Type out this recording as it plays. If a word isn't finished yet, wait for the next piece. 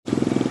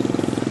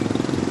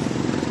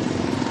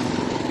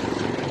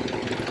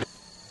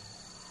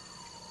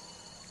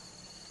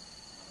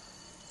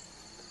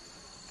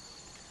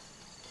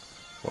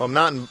Well, I'm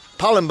not in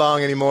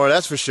Palembang anymore,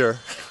 that's for sure.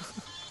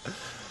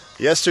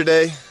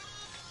 Yesterday,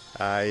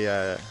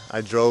 I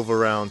drove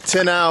around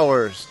 10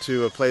 hours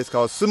to a place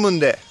called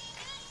Semende.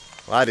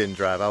 Well, I didn't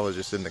drive, I was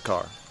just in the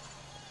car.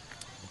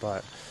 But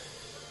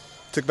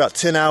it took about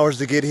 10 hours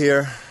to get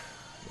here.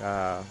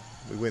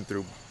 We went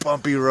through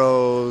bumpy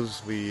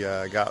roads. We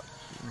got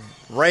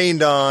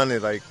rained on.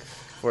 Like,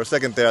 for a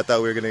second there, I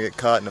thought we were going to get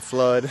caught in a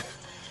flood.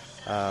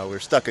 We were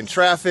stuck in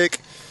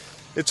traffic.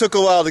 It took a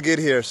while to get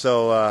here,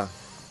 so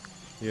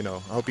you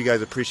know, I hope you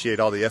guys appreciate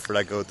all the effort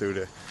I go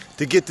through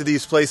to get to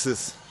these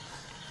places.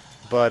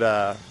 But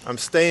I'm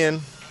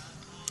staying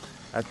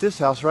at this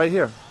house right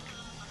here.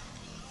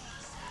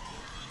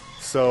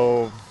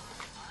 So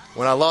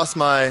when I lost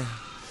my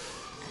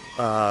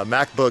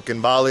MacBook in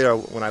Bali, or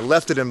when I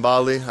left it in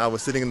Bali, I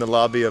was sitting in the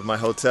lobby of my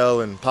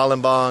hotel in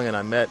Palembang, and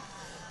I met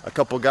a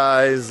couple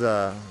guys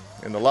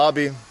in the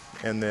lobby,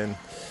 and then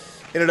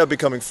ended up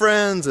becoming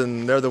friends,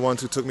 and they're the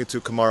ones who took me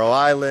to Kamaro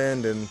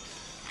Island. And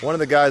one of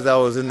the guys that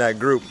was in that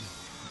group,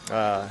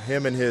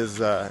 him and his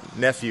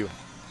nephew,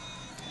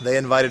 they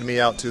invited me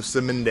out to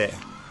Semende.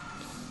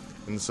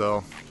 And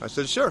so I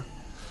said, sure,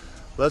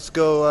 let's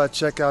go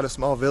check out a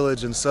small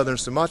village in southern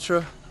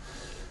Sumatra.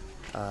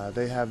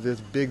 They have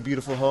this big,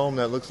 beautiful home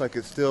that looks like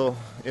it's still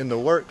in the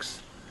works,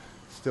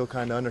 still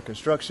kind of under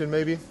construction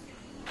maybe.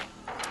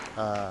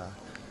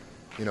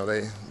 You know,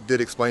 they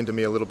did explain to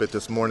me a little bit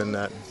this morning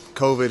that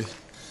COVID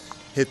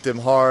hit them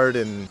hard,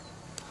 and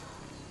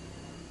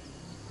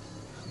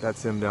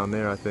that's him down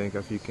there, I think.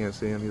 If you can't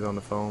see him, he's on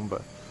the phone.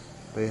 But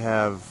they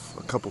have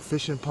a couple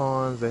fishing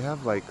ponds. They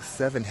have like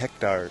 7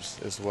 hectares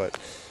is what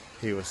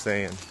he was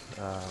saying.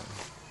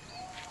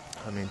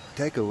 I mean,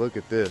 take a look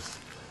at this.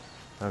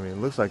 I mean, it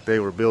looks like they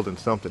were building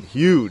something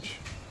huge.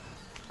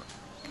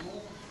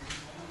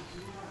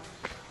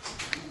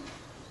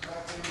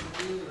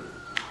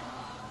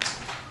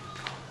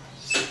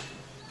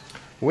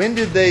 When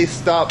did they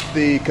stop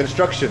the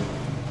construction?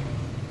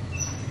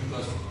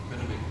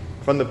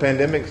 From the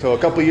pandemic, so a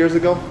couple years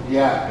ago?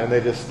 Yeah. And they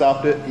just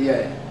stopped it?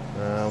 Yeah.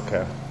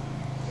 Okay.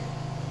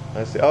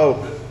 I see.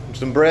 Oh,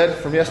 some bread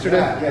from yesterday?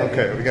 Yeah,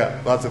 okay, we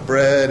got lots of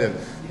bread, and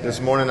this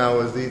morning I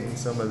was eating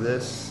some of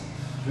this.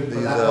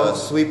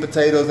 These sweet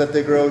potatoes that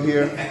they grow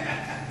here.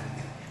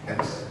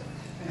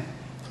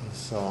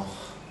 So,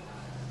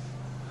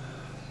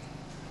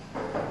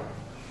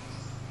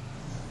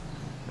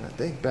 I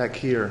think back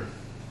here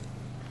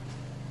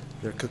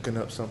they're cooking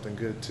up something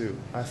good too.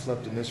 I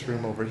slept in this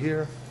room over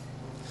here.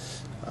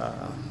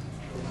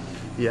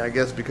 Yeah, I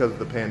guess because of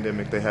the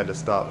pandemic they had to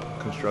stop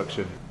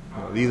construction.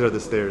 These are the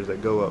stairs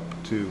that go up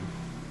to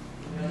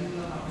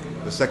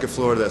the second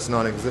floor that's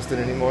non-existent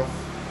anymore.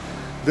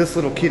 This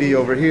little kitty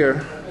over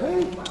here,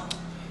 hey,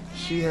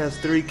 she has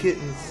 3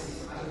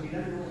 kittens.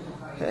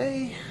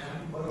 Hey.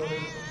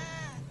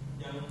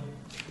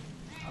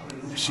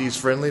 She's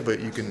friendly,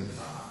 but you can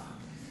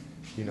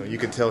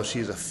tell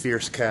she's a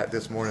fierce cat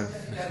this morning.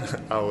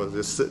 I was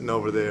just sitting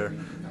over there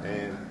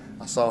and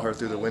I saw her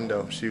through the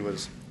window. She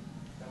was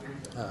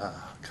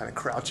kind of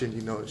crouching,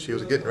 you know, she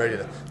was getting ready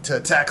to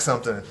attack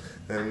something.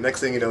 And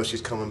next thing you know,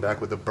 she's coming back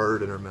with a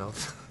bird in her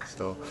mouth.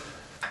 So,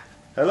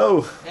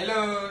 hello.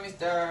 Hello,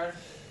 mister.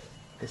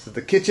 This is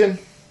the kitchen.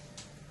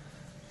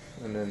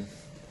 And then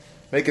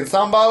making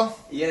sambal.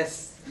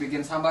 Yes,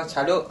 bikin sambal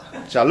chalo.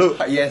 Chalu.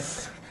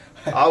 Yes.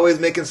 Always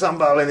making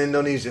sambal in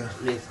Indonesia.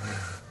 Yes.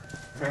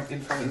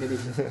 From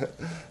Indonesia.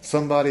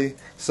 Somebody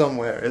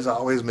somewhere is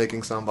always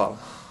making sambal.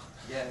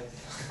 Yes.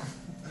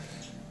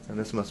 And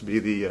this must be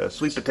the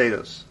sweet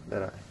potatoes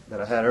that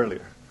I had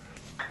earlier.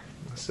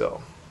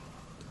 So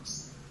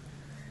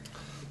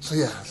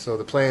yeah. So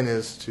the plan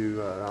is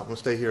to I'm gonna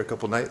stay here a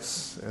couple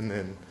nights and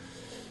then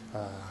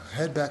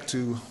head back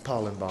to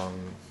Palembang.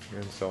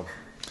 And so,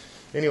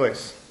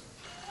 anyways.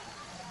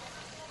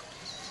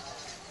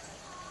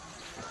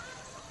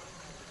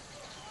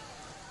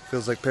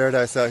 Feels like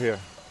paradise out here.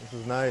 This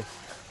is nice.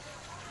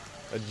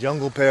 A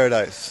jungle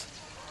paradise.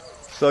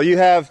 So you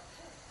have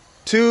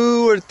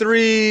 2 or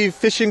 3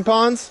 fishing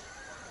ponds?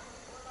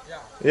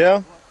 Yeah.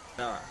 Yeah?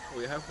 Yeah,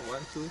 we have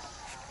 1, 2,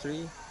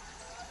 3,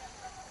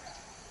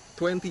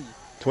 20.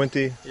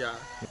 20. Yeah.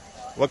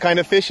 What kind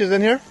of fish is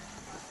in here?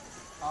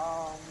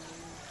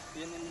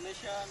 In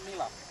Indonesia,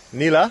 nila.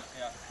 Nila?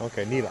 Yeah.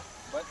 Okay, nila.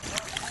 But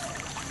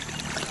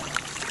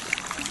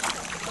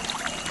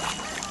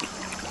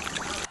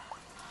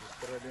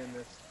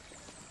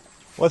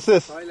What's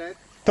this? Toilet.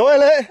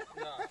 Toilet?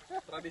 yeah,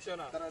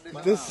 traditional.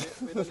 This,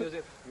 We don't use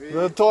it.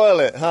 the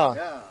toilet, huh?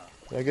 Yeah.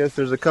 I guess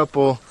there's a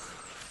couple,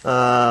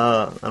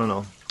 I don't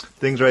know,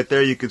 things right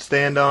there you could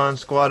stand on,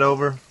 squat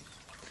over,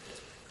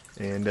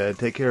 and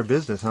take care of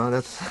business, huh?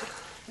 That's.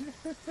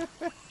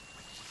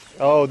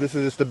 Oh, this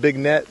is just a big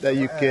net that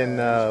you can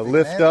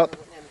lift net. up.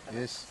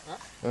 Yes.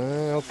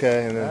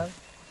 Okay, and then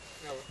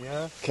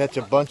Yeah. catch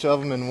a bunch of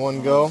them in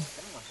one go.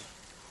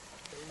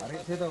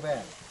 Tarik situ,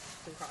 Bel.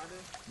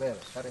 Bel,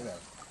 tarik Bel.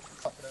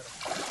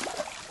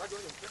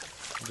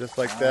 Just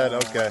like that,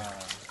 okay.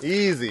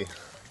 Easy.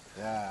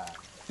 Yeah.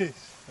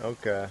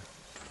 Okay.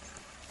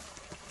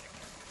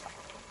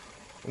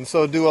 And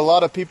so do a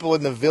lot of people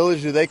in the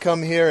village, do they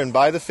come here and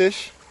buy the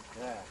fish?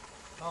 Yeah.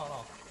 No,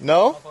 no.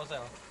 No? Not for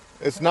sale.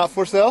 It's not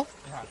for sale?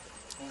 Yeah.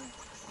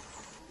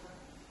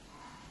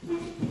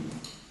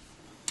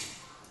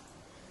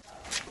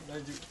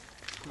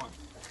 Come on.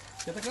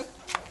 Get the good?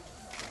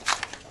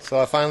 So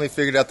I finally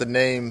figured out the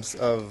names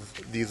of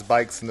these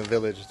bikes in the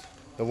village.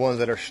 The ones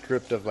that are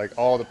stripped of like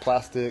all the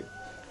plastic,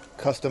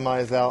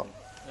 customized out.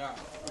 Yeah.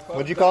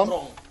 What'd you call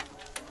them?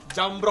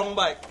 Jambrong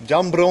bike.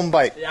 Jambrong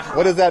bike. Yeah.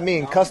 What does that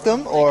mean?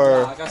 Custom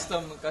or? Yeah,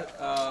 custom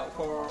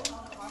for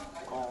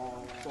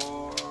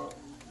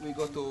we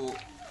go to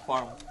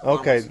farm.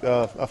 Okay,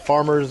 Farmers. a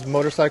farmer's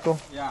motorcycle.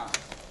 Yeah.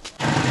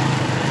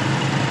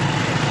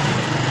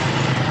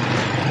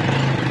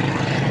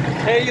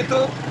 Hey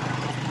YouTube.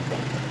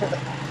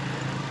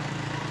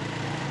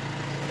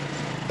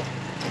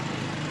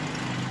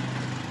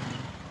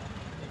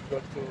 Go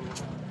to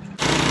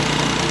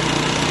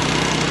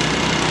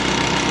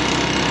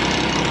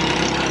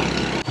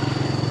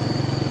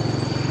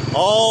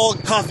All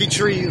coffee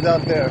trees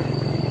out there.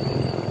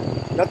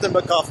 Nothing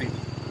but coffee.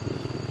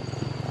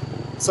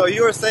 So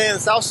you were saying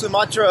South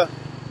Sumatra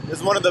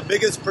is one of the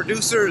biggest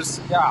producers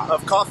Yeah.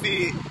 of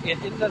coffee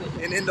in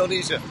Indonesia. in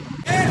Indonesia.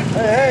 Hey,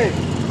 hey.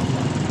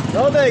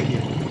 No, thank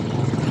you.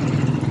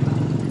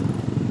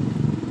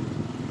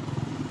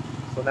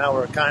 So now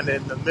we're kind of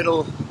in the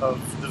middle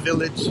of the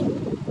village,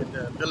 in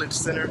the village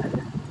center.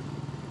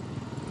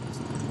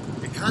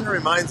 It kind of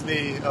reminds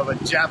me of a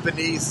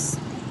Japanese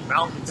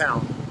mountain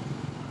town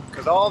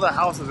because all the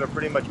houses are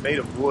pretty much made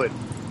of wood.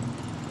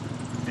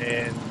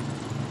 And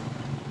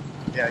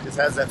yeah, it just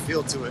has that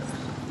feel to it.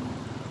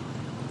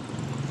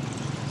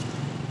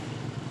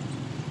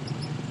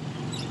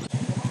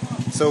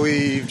 So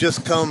we've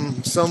just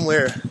come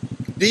somewhere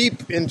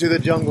deep into the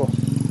jungle.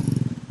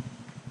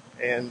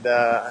 And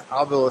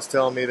Abel was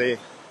telling me they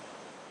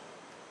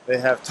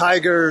have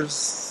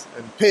tigers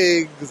and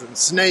pigs and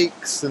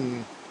snakes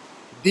and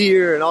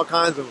deer and all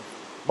kinds of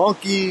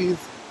monkeys,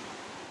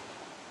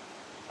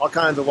 all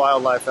kinds of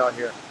wildlife out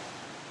here.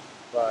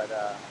 But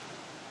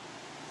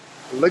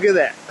look at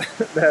that.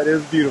 That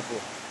is beautiful.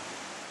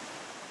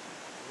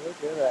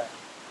 Look at that.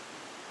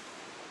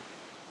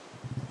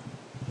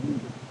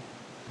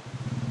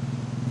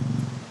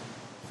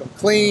 Some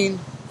clean,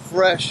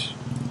 fresh,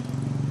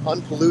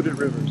 unpolluted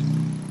rivers.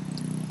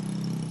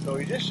 So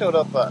we just showed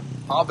up at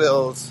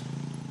Abel's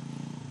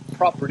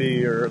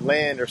property or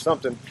land or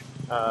something.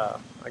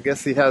 I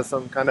guess he has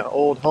some kind of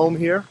old home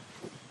here.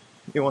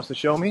 He wants to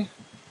show me.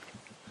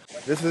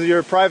 This is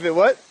your private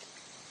what?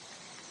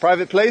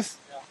 Private place?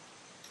 Yeah.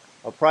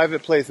 A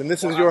private place. And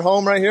this is your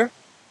home right here?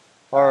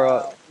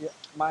 Or Yeah,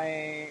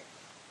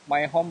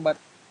 my home, but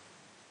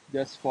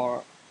just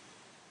for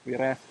we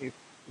rest if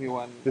we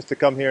want. just to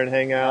come here and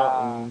hang out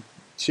Yeah. and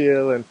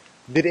chill? And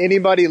did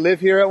anybody live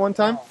here at one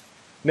time? No.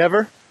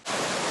 Never?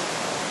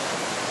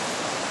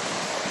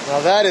 Now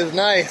that is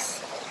nice.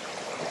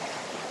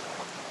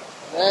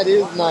 That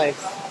is nice.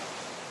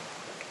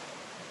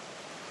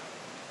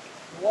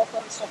 The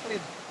water is so clean.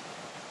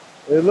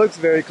 It looks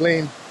very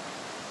clean.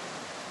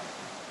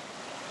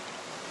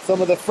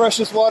 Some of the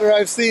freshest water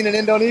I've seen in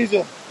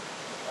Indonesia.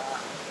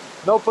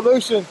 No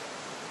pollution.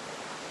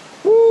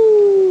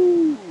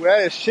 Woo!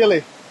 That is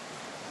chilly.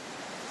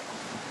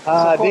 So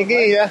cold, Dingin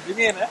right? ya.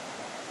 Dingin, eh?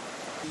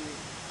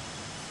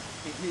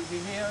 He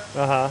hear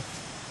Uh-huh. the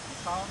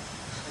sound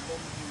and then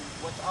he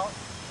watch out.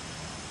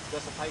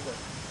 There's a tiger.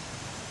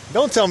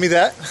 Don't tell me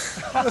that.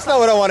 That's not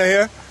what I want to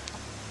hear.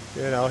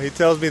 You know, he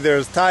tells me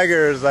there's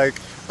tigers. Like,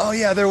 oh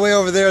yeah, they're way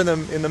over there in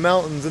the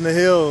mountains, in the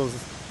hills.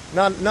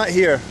 Not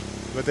here.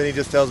 But then he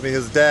just tells me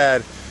his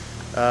dad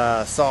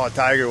saw a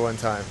tiger one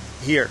time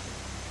here.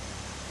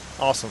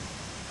 Awesome.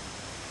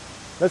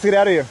 Let's get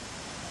out of here.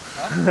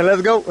 Huh?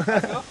 Let's go.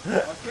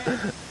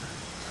 Okay.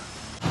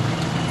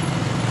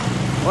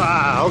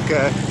 Wow.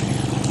 Okay.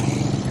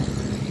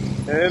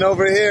 And then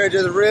over here, it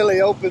just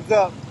really opens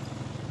up.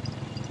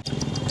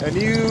 And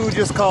you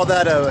just call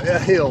that a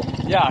hill.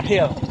 Yeah,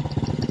 hill.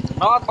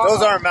 Not Those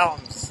mountain. aren't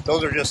mountains.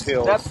 Those are just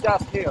hills. That's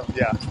just hill.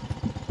 Yeah.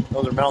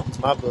 Those are mountains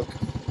in my book.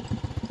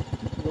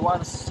 You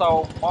want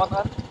saw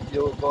mountain,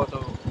 you go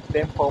to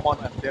Tempo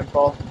Mountain.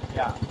 Dimple.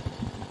 Yeah.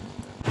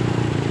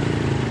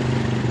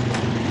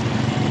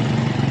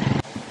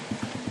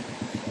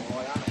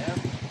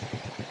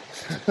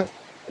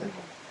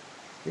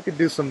 You could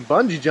do some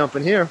bungee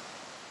jumping here.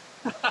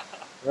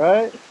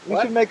 Right? We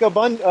What? should make a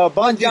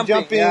bungee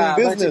jumping yeah,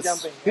 business bungee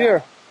jumping, yeah.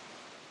 here.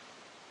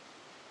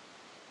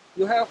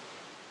 You have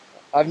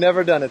I've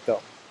never done it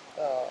though.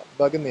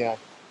 Bug in the eye.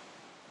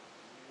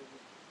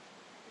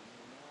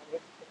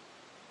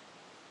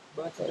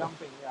 bungee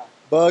jumping, yeah.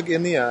 Bug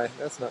in the eye.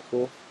 That's not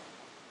cool.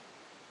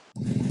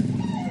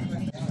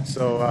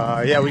 So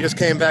yeah, we just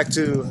came back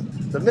to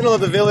the middle of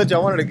the village. I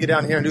wanted to get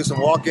down here and do some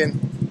walking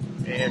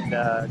and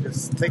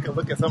just take a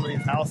look at some of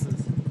these houses.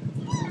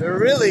 They're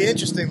really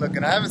interesting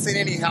looking. I haven't seen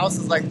any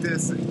houses like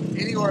this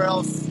anywhere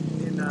else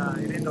in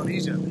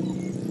Indonesia.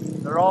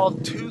 They're all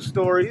 2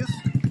 stories.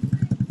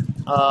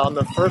 On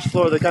the first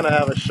floor, they kind of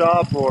have a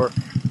shop or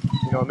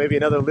you know, maybe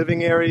another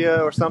living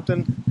area or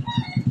something.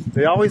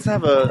 They always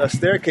have a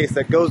staircase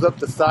that goes up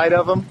the side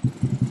of them.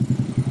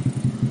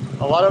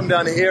 A lot of them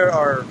down here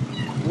are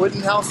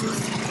wooden houses.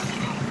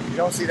 You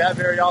don't see that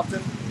very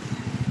often.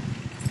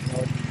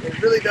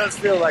 It really does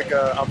feel like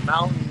a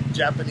mountain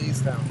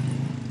Japanese town.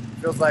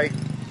 It feels like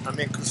I'm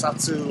in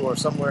Kusatsu or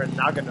somewhere in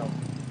Nagano.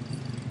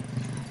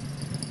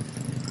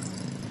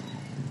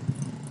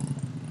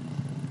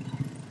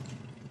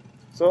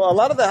 So a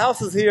lot of the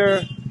houses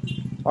here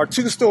are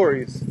 2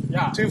 stories,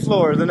 Yeah. 2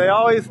 floors, and they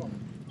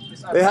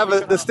have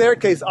the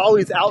staircase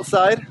always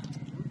outside.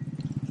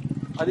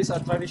 This is a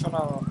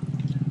traditional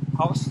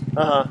house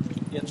Uh-huh.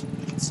 in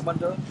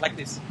Semende, like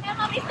this.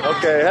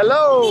 Okay,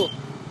 hello!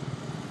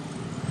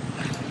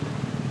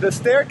 The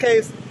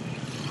staircase,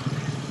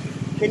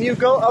 can you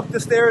go up the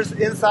stairs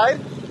inside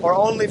or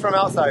only from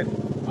outside?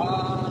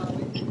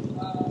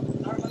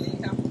 Normally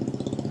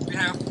we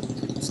have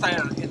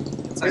stairs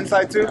inside.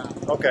 Inside too?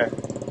 Yeah. Okay.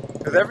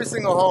 Because every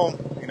single home,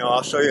 you know,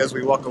 I'll show you as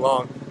we walk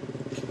along,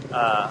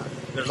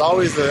 there's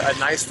always a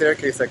nice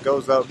staircase that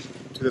goes up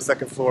to the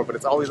 2nd floor, but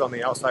it's always on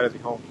the outside of the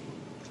home.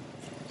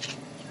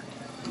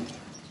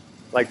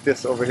 Like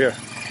this over here.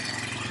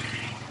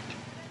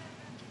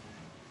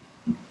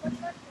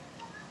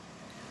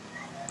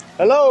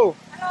 Hello!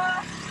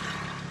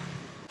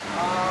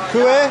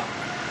 Kue?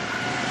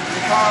 We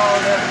call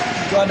it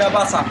juada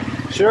basah.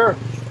 Sure.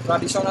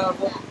 Traditional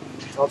food.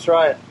 I'll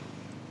try it.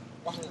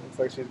 Looks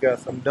like she's got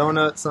some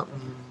donuts,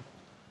 something.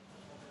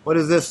 What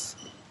is this?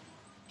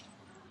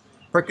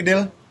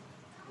 Perkedil?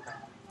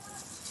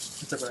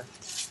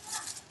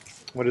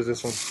 What is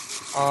this one?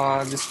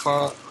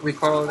 We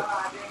call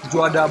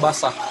juada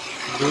basah.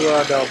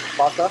 Dua del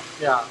Bata?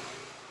 Yeah.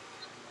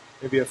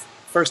 Maybe a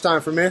first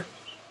time for me.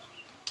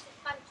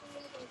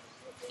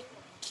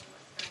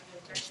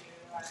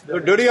 There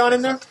durian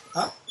in there?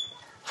 Huh?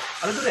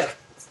 Ada durian?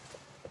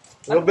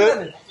 A little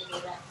bit?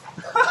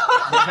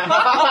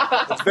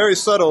 It's very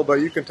subtle, but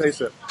you can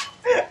taste it.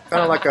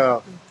 Kind of like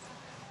a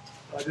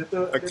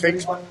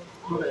cake,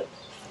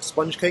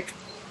 sponge cake.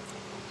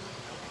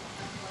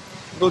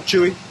 A little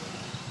chewy.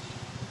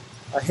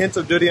 A hint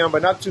of durian,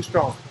 but not too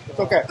strong. It's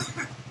okay.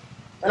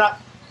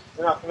 Enough.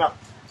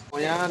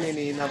 Pokoknya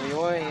ini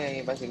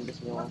namanya bahasa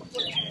Inggrisnya.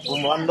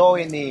 Umando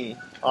ini.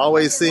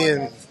 Always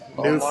seeing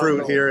new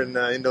fruit here in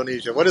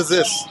Indonesia. What is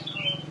this?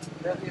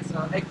 That is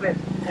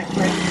eggplant.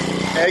 Eggplant?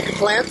 Yeah,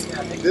 eggplant.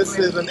 This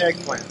is an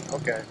eggplant.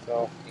 Okay,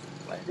 so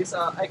This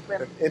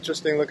eggplant. an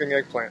interesting looking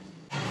eggplant.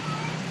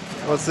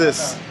 What's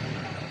this?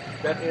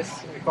 That is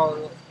we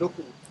call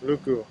duku.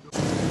 Luku.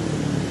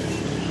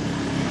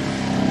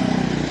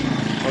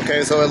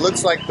 Okay, so it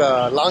looks like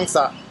the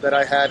langsa that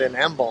I had in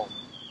Ambon,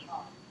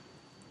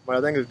 but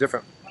I think it's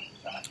different.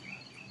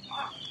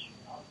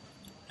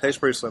 Tastes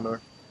pretty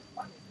similar.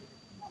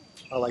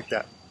 I like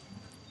that.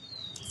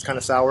 It's kind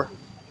of sour.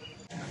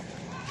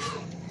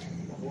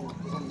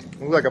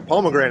 Looks like a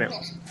pomegranate.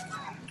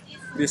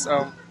 This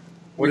What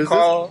we is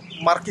call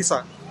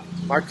markisa.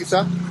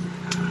 Markisa?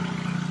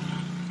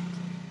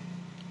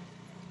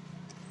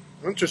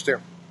 Interesting.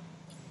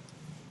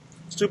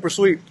 Super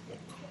sweet.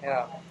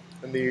 Yeah.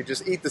 And you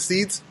just eat the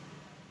seeds?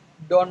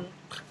 Don't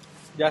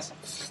just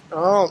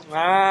Oh,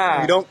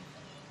 ah. you don't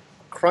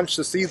crunch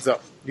the seeds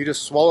up. You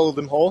just swallow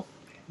them whole?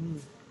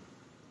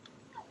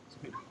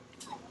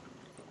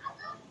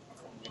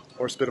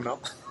 Or spit them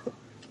out.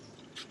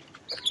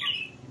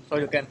 So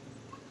you can.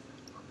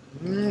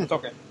 Mm, It's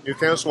okay. you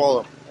can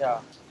swallow. Yeah.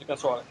 You can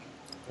swallow.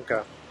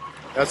 Okay.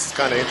 That's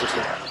kind of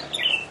interesting.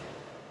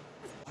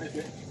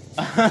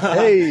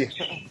 Hey!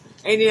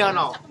 Ini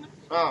ano?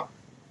 Oh.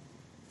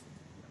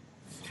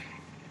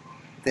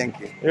 Thank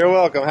you. You're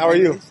welcome. How are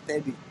you?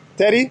 Steady.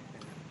 Teddy?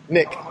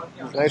 Nick.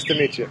 Nice to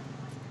meet you.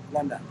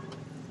 Landa.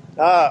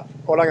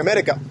 Orang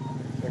America.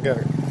 Okay.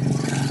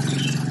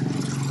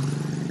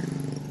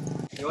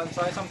 You want to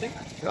try something?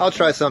 I'll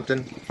try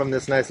something from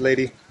this nice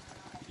lady.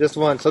 Just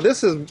one. So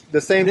this is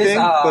the same This, thing,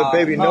 but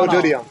baby, no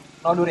durian.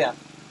 No durian.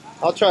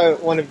 I'll try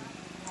one of.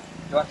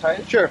 You want to try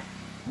it? Sure.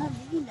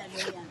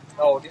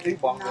 Oh, di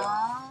bawang dia.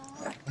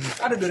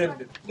 Ada durian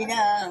di.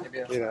 Tidak.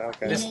 Yeah.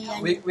 Okay. This,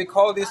 we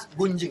call this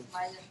gunjing.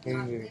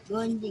 Mm.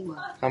 Gunjing.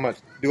 How much?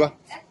 Dua?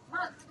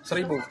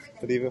 1,000.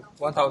 Ribu.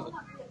 1,000.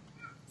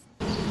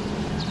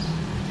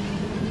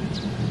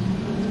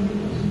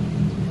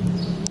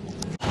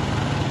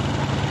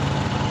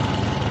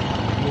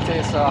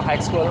 This is high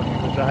school.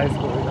 It's a high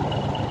school.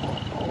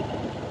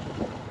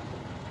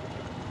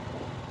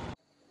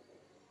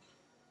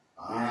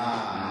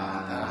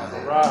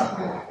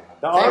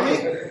 The army?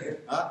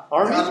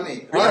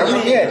 Army?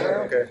 Army,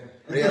 yeah. Okay.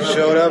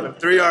 Showed up and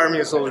 3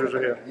 army soldiers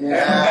are here.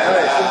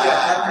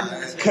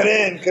 Nice.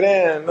 Keren.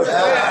 Keren.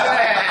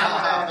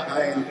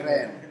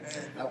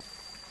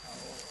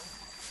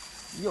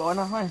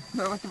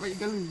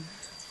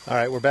 All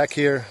right, we're back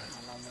here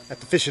at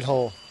the fishing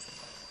hole,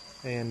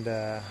 and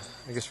I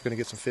guess we're gonna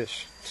get some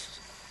fish.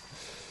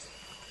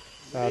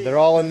 They're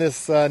all in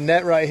this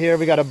net right here.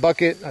 We got a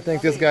bucket. I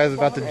think this guy's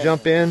about to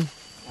jump in.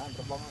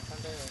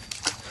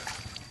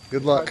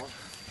 Good luck.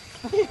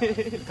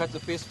 Catch the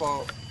fish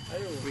for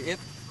we eat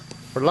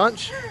For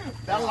lunch?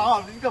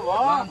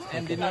 lunch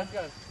and dinner.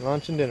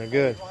 Lunch and dinner,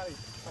 good.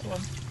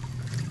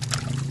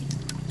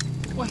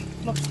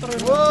 Lobster.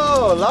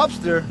 Whoa,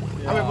 lobster?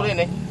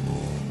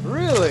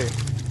 Really?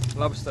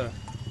 Lobster.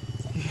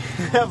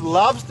 You have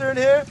lobster in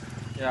here?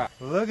 Yeah.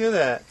 Look at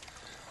that.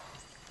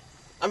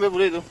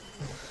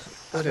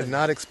 I did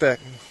not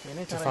expect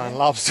to find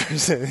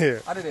lobsters in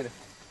here. Ada deh.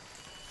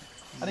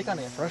 Ada ikan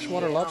ya?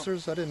 Freshwater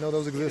lobsters? I didn't know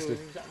those existed.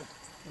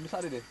 Bisa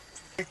ada deh.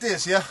 Like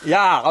this, yeah?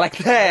 Yeah, like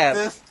that.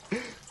 This?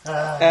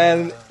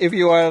 And if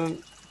you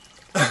want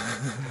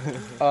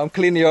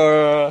clean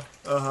your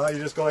You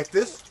just go like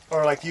this?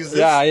 Or like use this?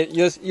 yeah,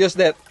 use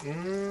that.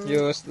 Mm.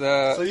 Use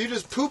the So you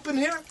just poop in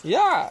here?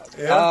 yeah.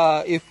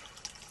 Yeah? If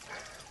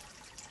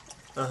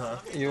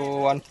you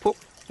want poop,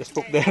 just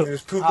poop there. You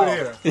just poop in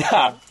here.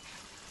 Yeah.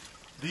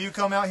 Do you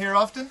come out here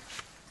often?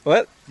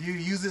 What? Do you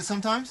use it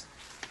sometimes?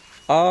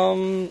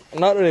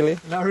 Not really.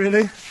 Not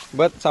really.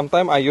 But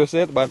sometimes I use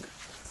it, but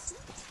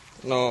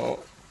no.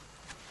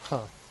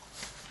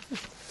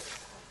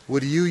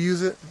 Would you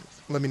use it?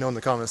 Let me know in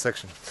the comment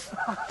section.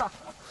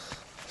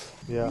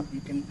 Yeah.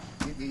 You can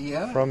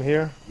here. From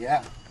here?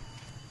 Yeah. You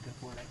can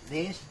put like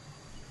this,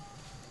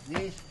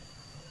 this,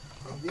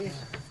 and this.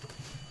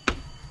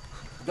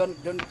 Don't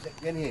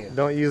get here.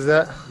 Don't use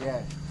that?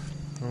 Yeah.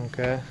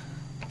 Okay.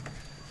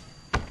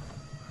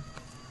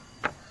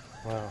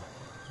 Wow.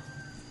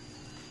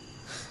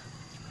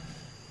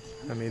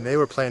 I mean, they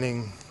were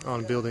planning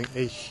on building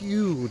a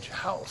huge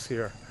house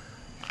here.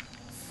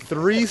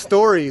 3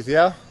 stories,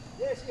 yeah?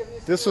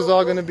 This was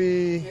all going to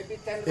be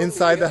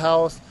inside the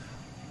house.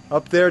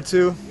 Up there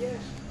too.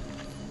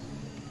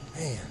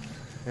 Man.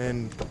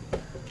 And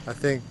I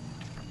think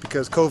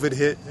because COVID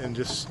hit and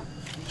just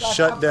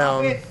shut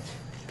down.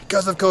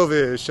 Because of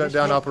COVID, shut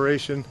down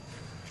operation.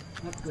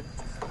 Not good.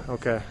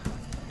 Okay.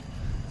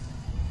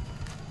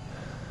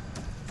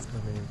 I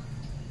mean,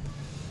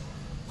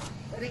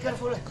 Very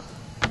careful.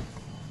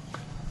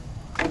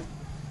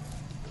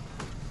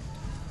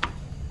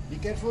 Be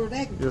careful,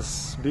 Nick.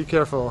 yes, be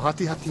careful.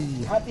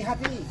 Hati-hati.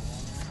 Hati-hati.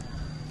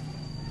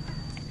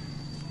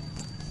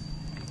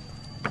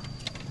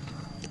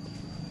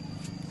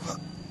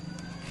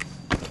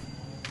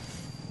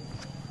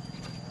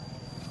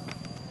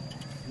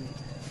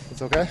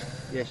 It's okay?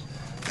 Yes.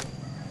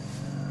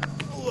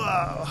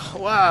 Wow,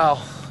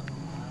 wow.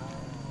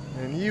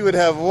 And you would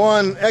have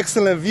one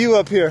excellent view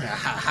up here.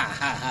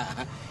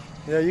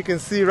 Yeah, you can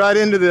see right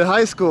into the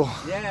high school.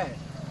 Yes.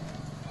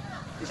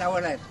 It's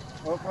our land,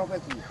 our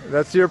property.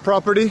 That's your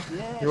property?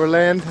 Yes. Your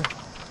land?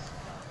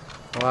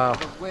 Wow.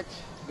 Which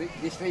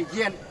this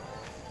region.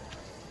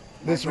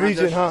 This My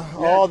region, huh?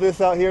 brothers- All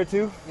this out here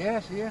too?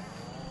 Yes, yeah.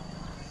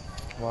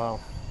 Wow.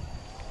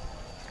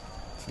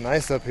 It's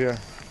nice up here.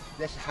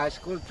 There's high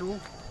school too.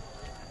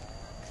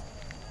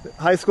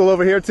 High school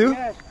over here too?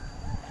 Yes.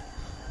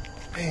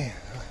 Man,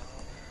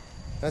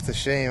 that's a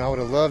shame. I would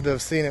have loved to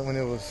have seen it when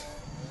it was,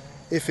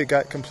 if it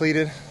got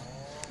completed.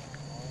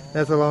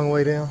 That's a long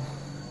way down.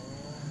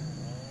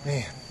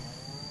 Man,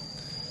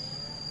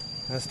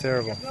 that's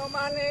terrible. No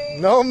money.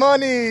 No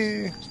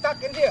money!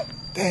 Stuck in here.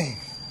 Dang.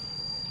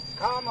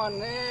 Come on,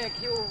 Nick.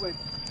 You will.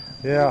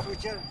 Yeah.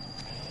 Future.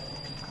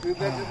 We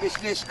build a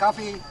business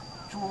coffee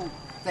to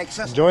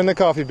Texas. Join the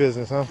coffee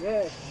business, huh?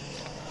 Yes.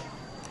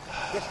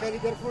 Just very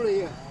careful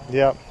here.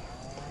 Yep.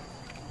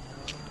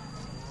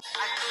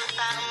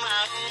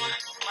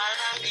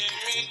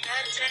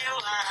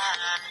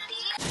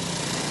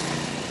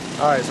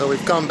 Alright, so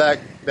we've come back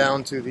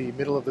down to the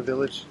middle of the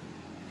village.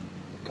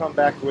 Come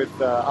back with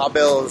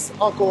Abel's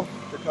uncle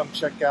to come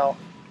check out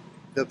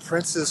the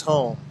prince's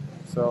home.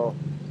 So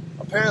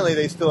apparently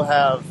they still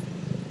have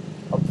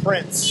a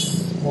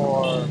prince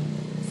or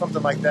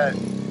something like that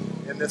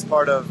in this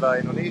part of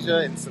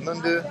Indonesia, in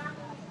Semende.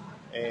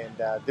 And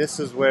this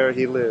is where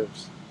he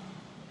lives.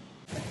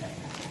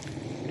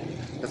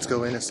 Let's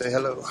go in and say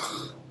hello.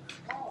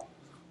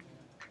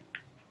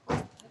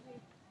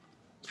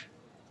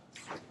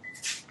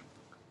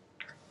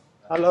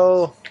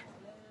 Halo.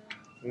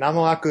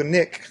 Nama aku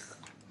Nick.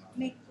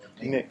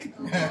 Nick.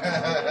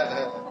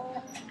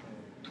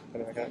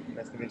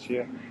 Nice to meet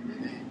you.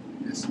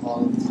 It's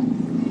all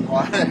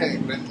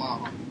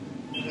grandma.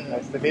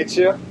 Nice to meet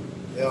you.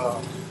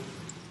 Yeah.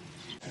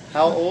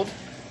 How old?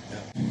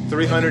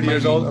 300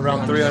 years old?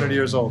 Around 300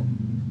 years old.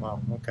 Wow,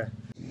 okay.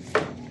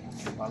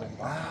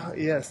 Wow,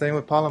 yeah, same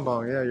with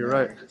Palembang. Yeah, you're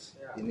right.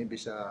 Ini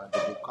bisa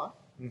dibuka.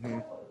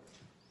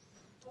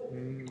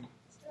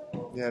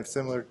 Yeah, it's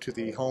similar to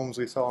the homes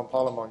we saw in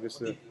Palembang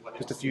just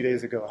a few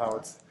days ago, how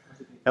it's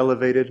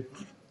elevated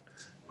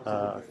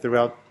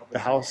throughout the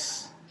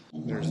house.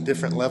 There's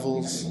different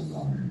levels.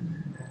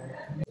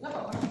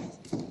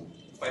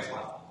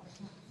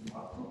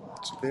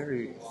 It's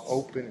very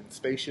open and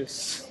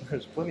spacious.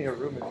 There's plenty of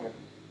room in here.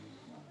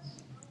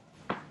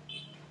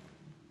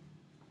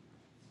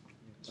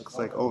 Looks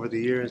like over the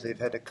years they've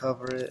had to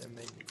cover it and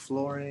make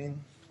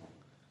flooring.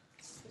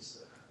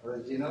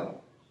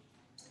 Original.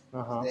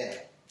 Uh-huh.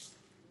 There.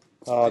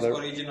 Oh,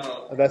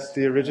 Original. that's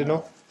the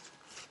original?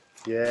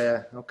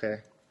 Yeah,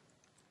 okay.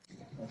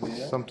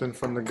 Yeah. Something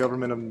from the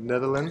government of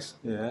Netherlands.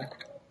 Yeah.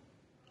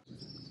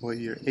 What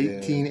year?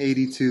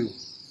 1882.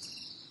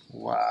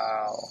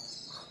 Wow.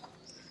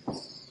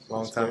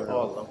 Long That's time very ago.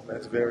 old.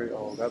 That's very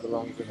old. That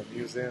belongs in a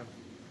museum.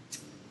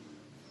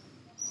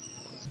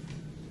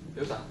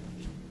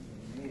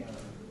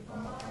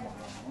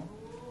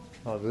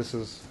 Oh, this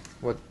is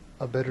what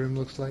a bedroom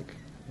looks like.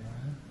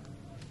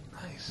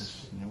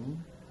 Nice.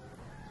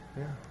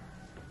 Yeah.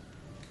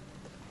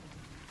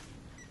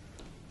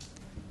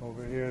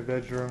 Over here,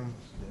 bedroom.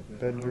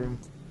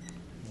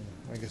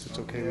 I guess it's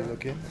okay to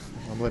look in.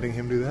 I'm letting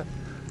him do that.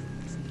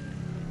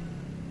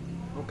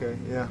 Okay,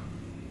 yeah.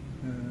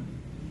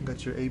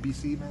 Got your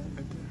ABC mat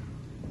right there.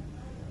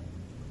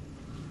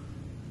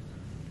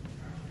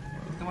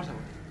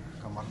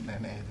 Kamar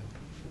nenek itu.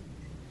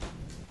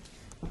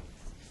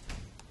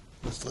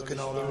 Let's look at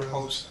all the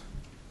rooms.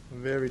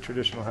 Very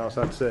traditional house,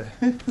 I'd say.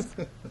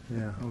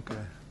 Yeah,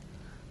 okay.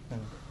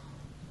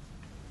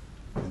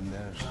 And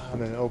there's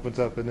And then it opens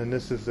up, and then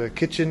this is the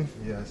kitchen.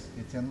 yes,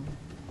 kitchen.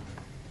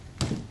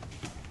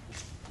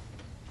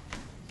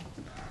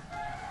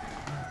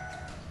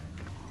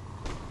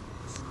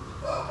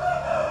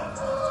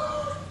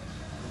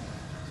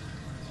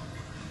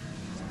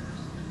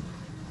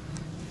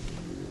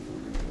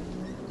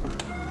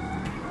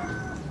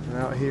 And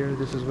out here,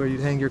 this is where you'd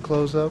hang your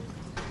clothes up.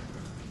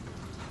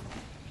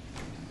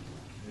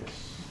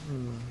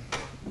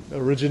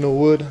 Original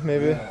wood,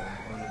 maybe.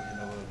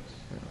 Original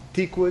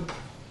Teak wood.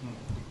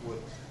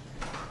 wood.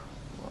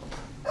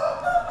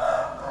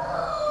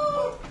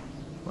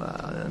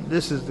 Wow, and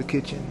this is the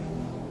kitchen.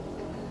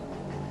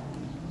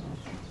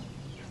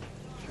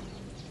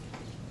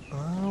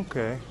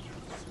 Okay.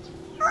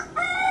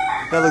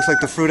 That looks like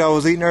the fruit I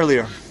was eating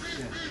earlier.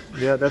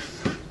 Yeah, that's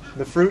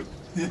the fruit?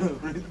 Yeah,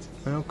 right.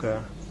 Okay.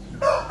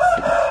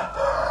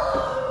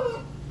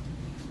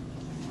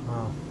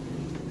 Wow.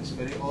 It's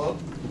very old.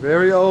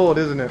 Very old,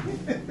 isn't it?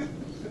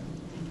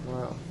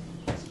 Wow.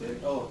 It's very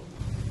old.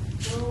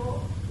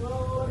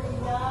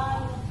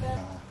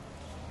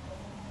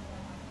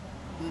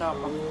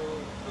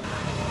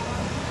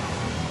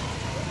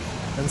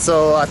 And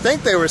so I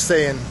think they were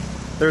saying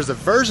there's a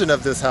version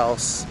of this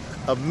house,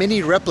 a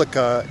mini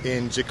replica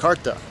in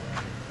Jakarta.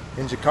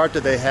 In Jakarta,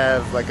 they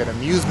have like an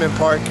amusement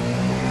park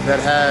that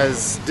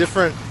has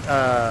different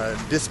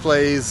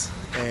displays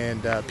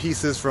and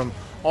pieces from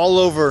all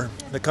over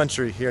the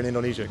country here in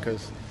Indonesia,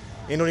 because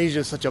Indonesia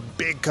is such a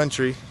big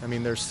country. I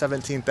mean, there's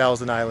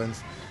 17,000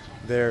 islands.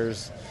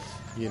 There's,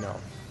 you know,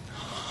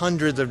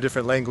 hundreds of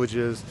different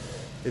languages.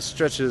 It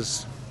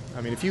stretches,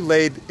 I mean, if you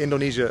laid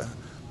Indonesia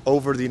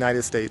over the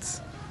United States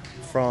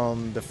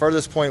from the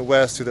furthest point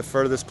west to the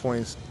furthest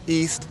point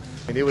east,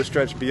 and it would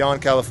stretch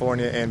beyond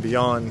California and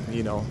beyond,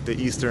 you know, the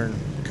eastern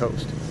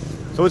coast.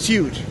 So it's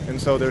huge,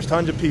 and so there's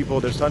tons of people,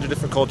 there's tons of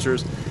different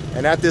cultures,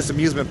 and at this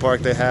amusement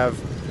park they have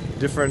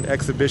different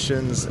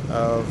exhibitions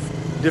of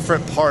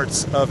different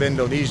parts of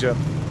Indonesia.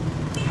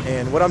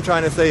 And what I'm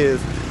trying to say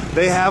is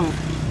they have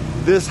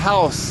this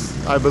house,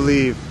 I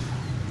believe,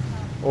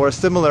 or a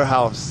similar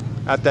house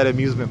at that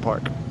amusement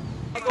park.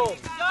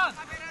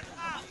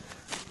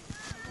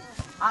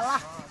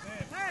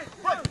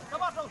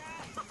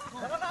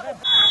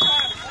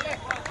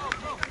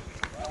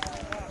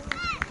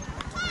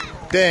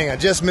 Dang, I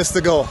just missed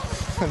the goal.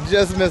 I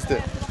just missed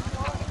it.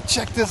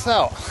 Check this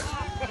out.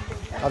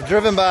 I've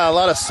driven by a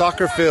lot of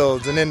soccer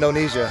fields in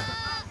Indonesia,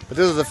 but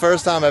this is the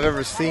first time I've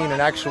ever seen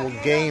an actual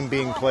game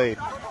being played.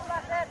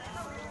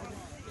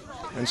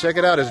 And check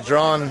it out, it's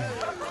drawn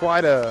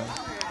quite a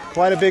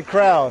big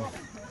crowd.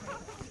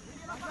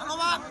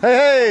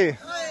 Hey, hey!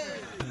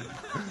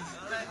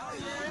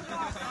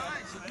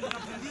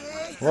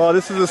 Well,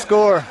 this is the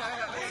score.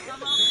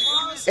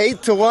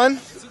 8-1.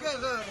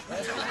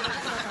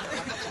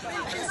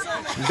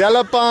 8 dan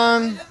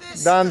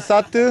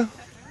 1.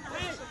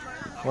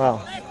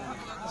 Wow.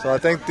 So I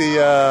think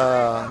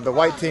the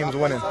white team's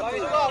winning.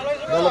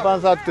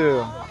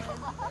 8-1.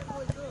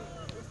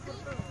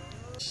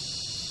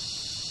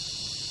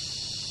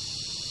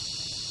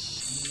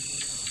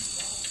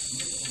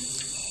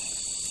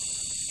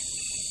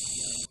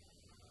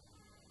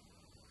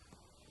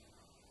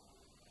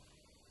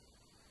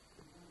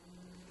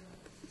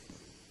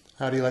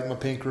 How do you like my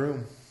pink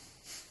room?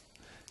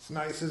 It's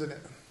nice, isn't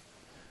it?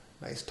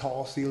 Nice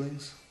tall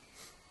ceilings.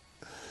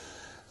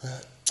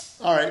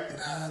 All right,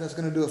 that's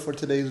gonna do it for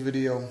today's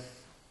video.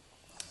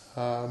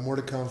 More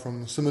to come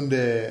from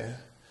Semende.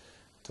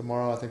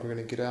 Tomorrow I think we're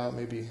gonna get out,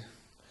 maybe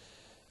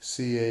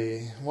see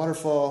a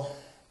waterfall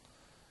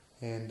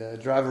and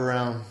drive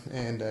around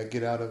and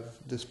get out of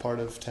this part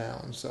of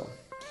town. So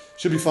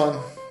should be fun,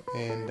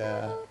 and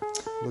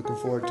looking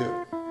forward to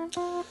it.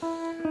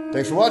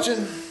 Thanks for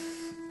watching.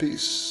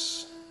 Peace.